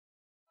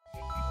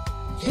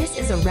This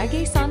is a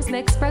Reggae Songs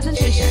Mix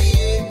presentation.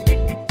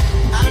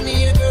 I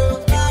need a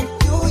girl like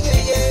you,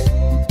 yeah, yeah.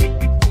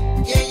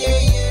 Yeah, yeah,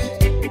 yeah.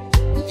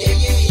 Yeah,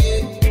 yeah,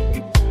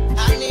 yeah. I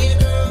need a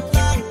girl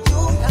like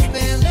you. I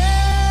spent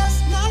last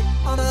night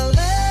on the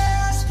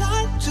last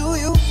flight to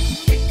you.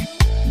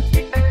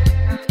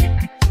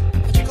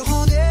 I took a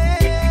whole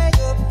day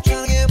up,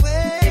 trying to get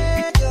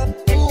way up.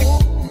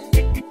 Ooh.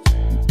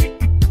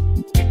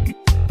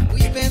 We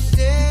spent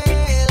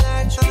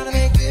daylight trying to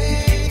make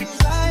things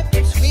right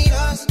between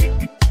us.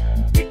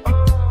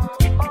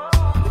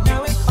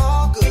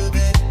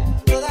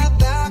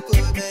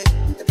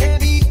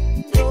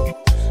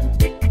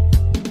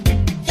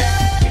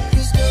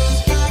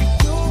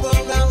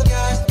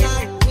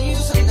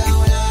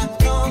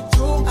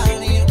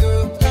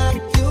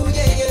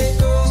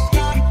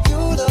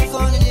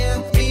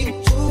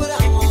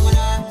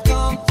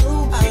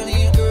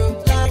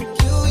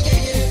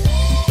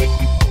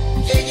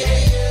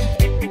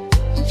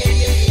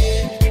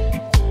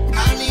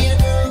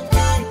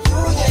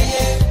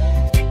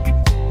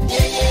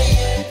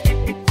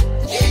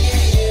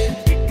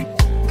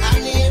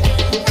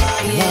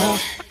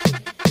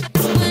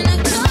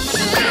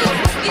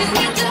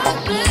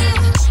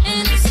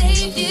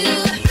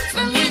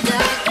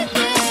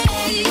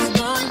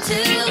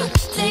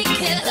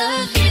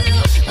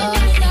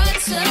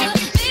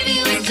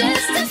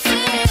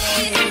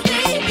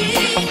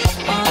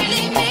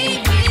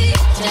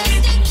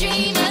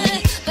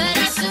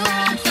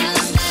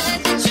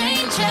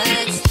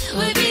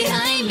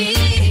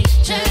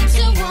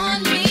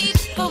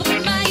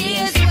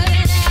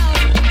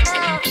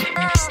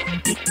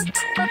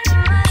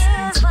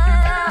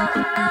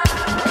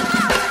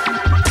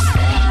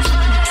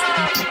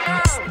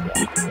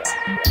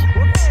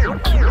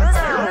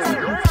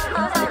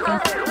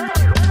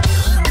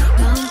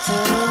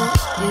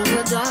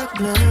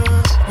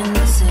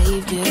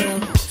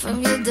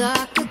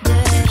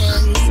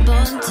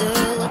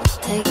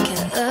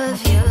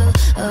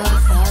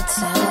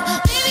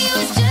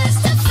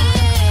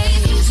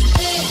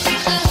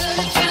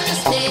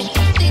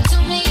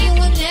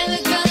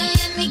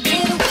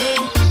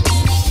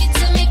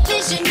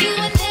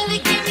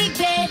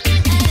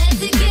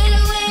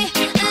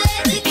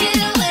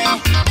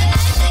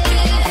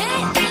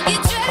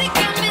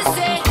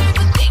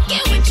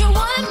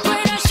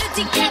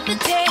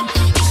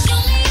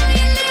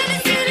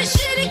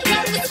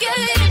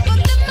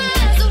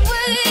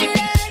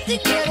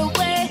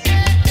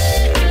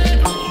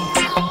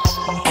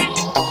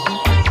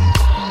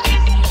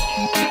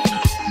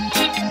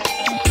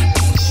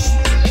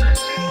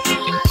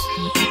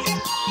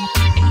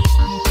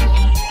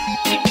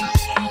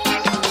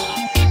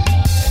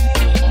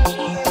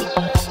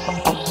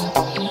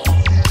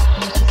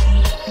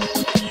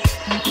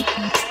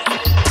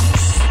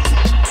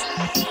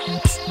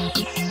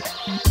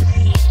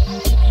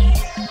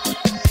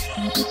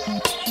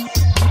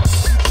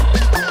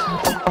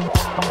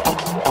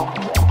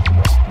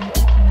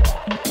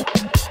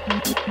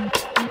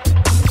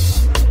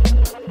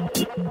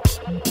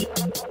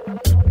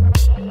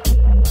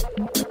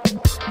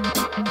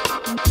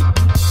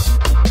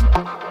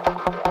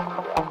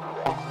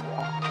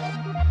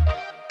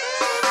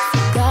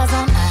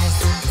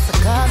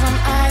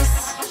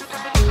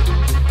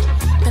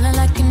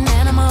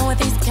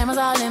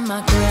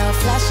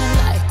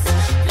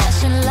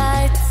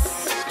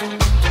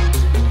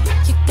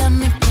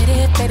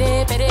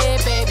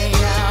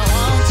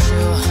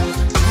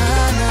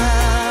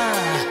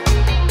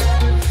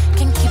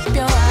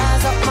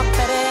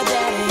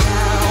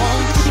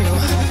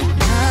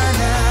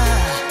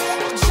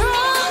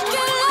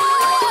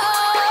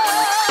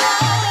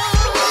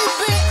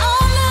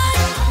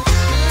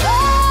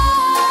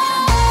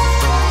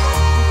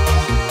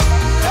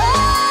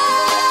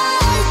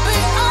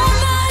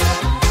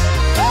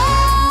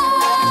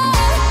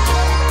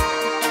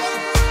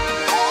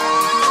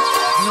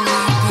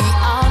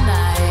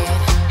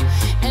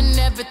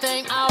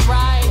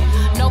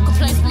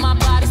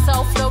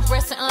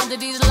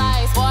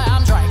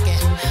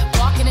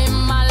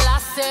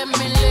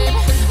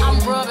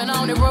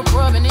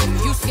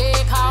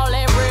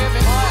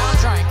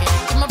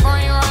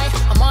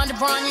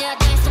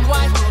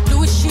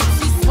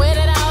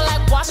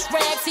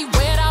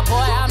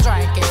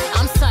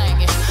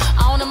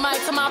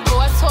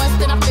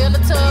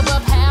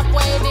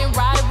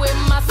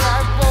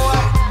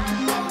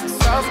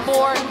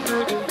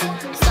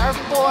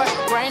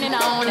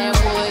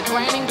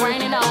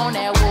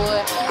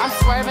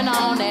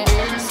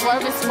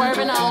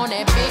 Swerving on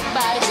that big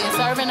body, been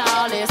serving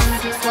all this.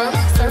 Swerve